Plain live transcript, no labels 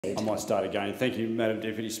I might start again. Thank you, Madam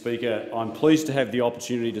Deputy Speaker. I'm pleased to have the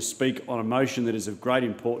opportunity to speak on a motion that is of great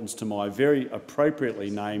importance to my very appropriately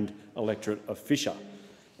named electorate of Fisher,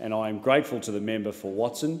 and I am grateful to the member for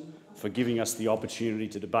Watson for giving us the opportunity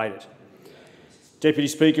to debate it. Deputy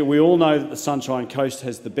Speaker, we all know that the Sunshine Coast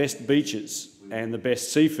has the best beaches and the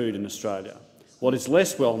best seafood in Australia. What is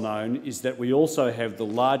less well known is that we also have the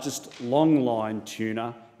largest long-line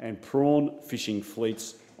tuna and prawn fishing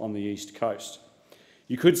fleets on the east coast.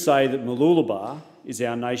 You could say that Mooloolaba is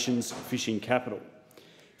our nation's fishing capital.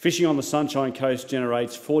 Fishing on the Sunshine Coast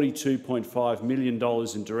generates $42.5 million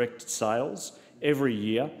in direct sales every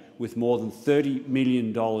year, with more than $30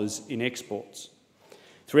 million in exports.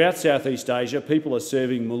 Throughout Southeast Asia, people are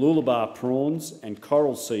serving Mooloolaba prawns and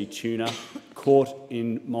coral sea tuna caught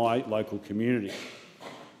in my local community.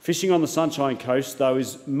 Fishing on the Sunshine Coast, though,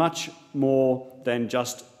 is much more than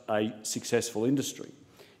just a successful industry.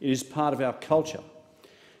 It is part of our culture.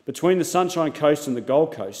 Between the Sunshine Coast and the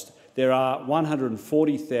Gold Coast, there are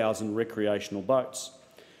 140,000 recreational boats.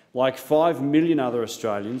 Like 5 million other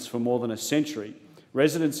Australians for more than a century,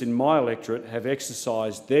 residents in my electorate have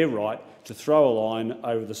exercised their right to throw a line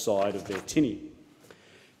over the side of their tinny.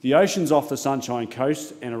 The oceans off the Sunshine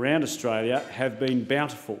Coast and around Australia have been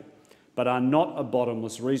bountiful, but are not a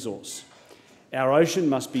bottomless resource. Our ocean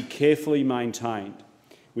must be carefully maintained.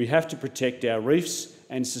 We have to protect our reefs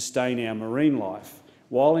and sustain our marine life,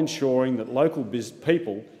 while ensuring that local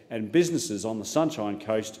people and businesses on the Sunshine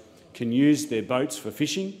Coast can use their boats for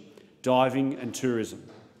fishing, diving and tourism.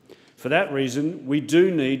 For that reason, we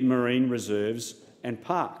do need marine reserves and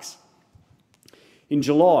parks. In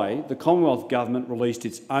July, the Commonwealth Government released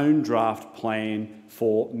its own draft plan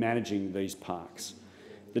for managing these parks.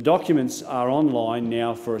 The documents are online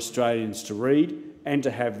now for Australians to read and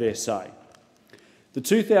to have their say. The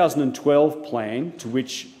 2012 plan, to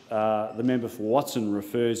which the member for Watson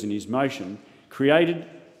refers in his motion, created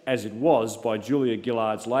as it was by Julia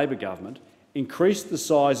Gillard's Labor government, increased the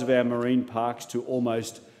size of our marine parks to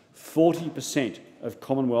almost 40% of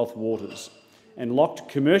Commonwealth waters and locked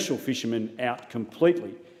commercial fishermen out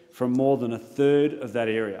completely from more than a third of that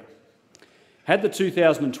area. Had the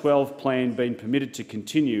 2012 plan been permitted to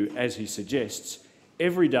continue as he suggests,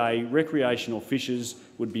 everyday recreational fishers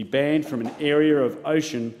would be banned from an area of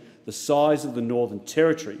ocean the size of the Northern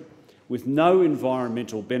Territory, with no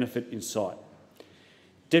environmental benefit in sight.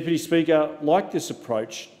 Deputy Speaker, like this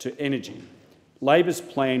approach to energy, Labor's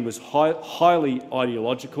plan was highly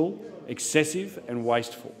ideological, excessive and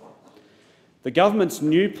wasteful. The government's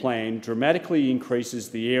new plan dramatically increases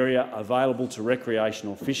the area available to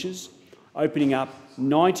recreational fishers, opening up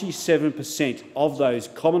 97% of those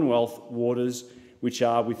Commonwealth waters which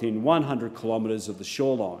are within 100 kilometres of the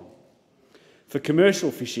shoreline. For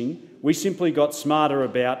commercial fishing, we simply got smarter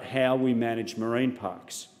about how we manage marine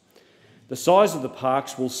parks. The size of the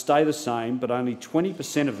parks will stay the same, but only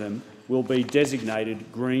 20% of them will be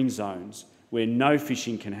designated green zones, where no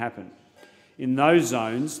fishing can happen. In those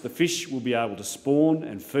zones, the fish will be able to spawn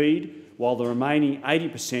and feed, while the remaining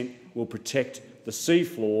 80% will protect the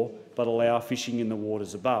seafloor but allow fishing in the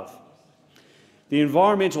waters above. The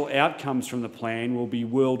environmental outcomes from the plan will be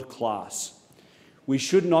world-class. We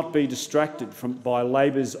should not be distracted by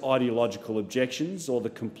Labor's ideological objections or the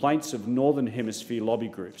complaints of Northern Hemisphere lobby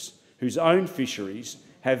groups, whose own fisheries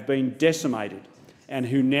have been decimated and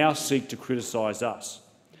who now seek to criticise us.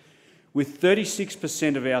 With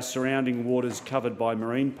 36% of our surrounding waters covered by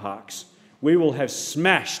marine parks, we will have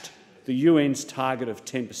smashed the UN's target of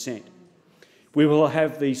 10%. We will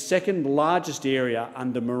have the second largest area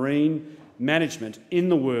under marine management in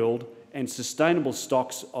the world and sustainable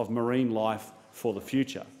stocks of marine life for the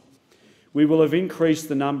future. We will have increased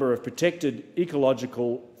the number of protected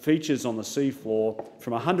ecological features on the seafloor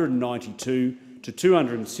from 192 to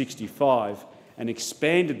 265 and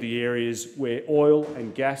expanded the areas where oil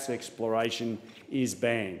and gas exploration is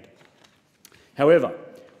banned. However,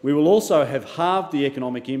 we will also have halved the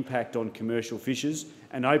economic impact on commercial fishers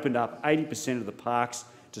and opened up 80% of the parks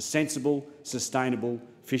to sensible, sustainable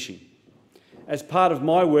fishing. As part of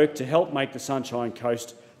my work to help make the Sunshine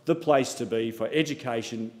Coast the place to be for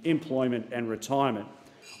education, employment and retirement,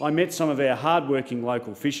 I met some of our hard-working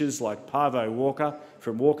local fishers like Parvo Walker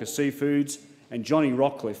from Walker Seafoods and Johnny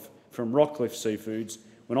Rockcliffe from Rockcliffe Seafoods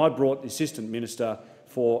when I brought the Assistant Minister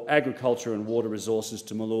for Agriculture and Water Resources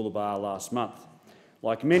to Mooloolaba last month.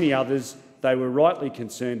 Like many others, they were rightly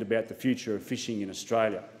concerned about the future of fishing in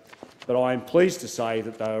Australia, but I am pleased to say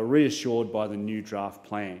that they are reassured by the new draft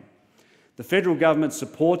plan. The federal government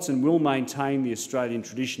supports and will maintain the Australian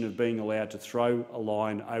tradition of being allowed to throw a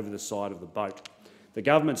line over the side of the boat. The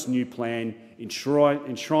government's new plan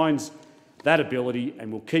enshrines that ability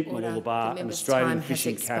and will keep Mooloolaba an member's Australian time has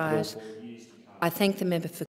fishing capital expired. for years to come. I thank the member for